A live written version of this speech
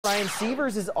Ryan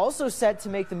Seevers is also set to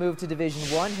make the move to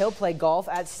Division I. He'll play golf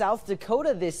at South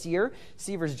Dakota this year.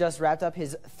 Seevers just wrapped up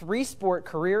his three-sport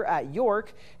career at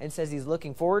York and says he's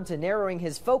looking forward to narrowing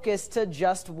his focus to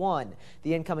just one.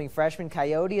 The incoming freshman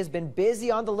Coyote has been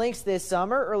busy on the links this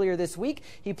summer. Earlier this week,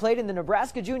 he played in the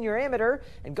Nebraska Junior Amateur,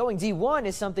 and going D1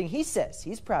 is something he says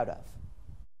he's proud of.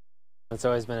 It's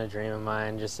always been a dream of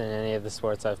mine, just in any of the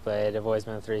sports I've played. I've always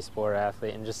been a three-sport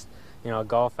athlete, and just,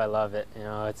 golf, I love it.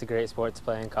 It's a great sport to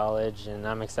play in college, and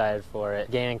I'm excited for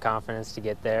it. Gaining confidence to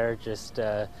get there, just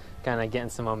kind of getting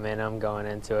some momentum going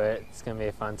into it. It's going to be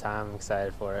a fun time. I'm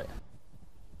excited for it.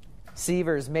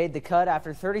 Seevers made the cut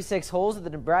after 36 holes at the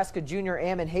Nebraska Junior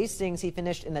Am in Hastings. He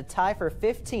finished in the tie for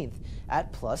 15th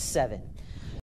at +7.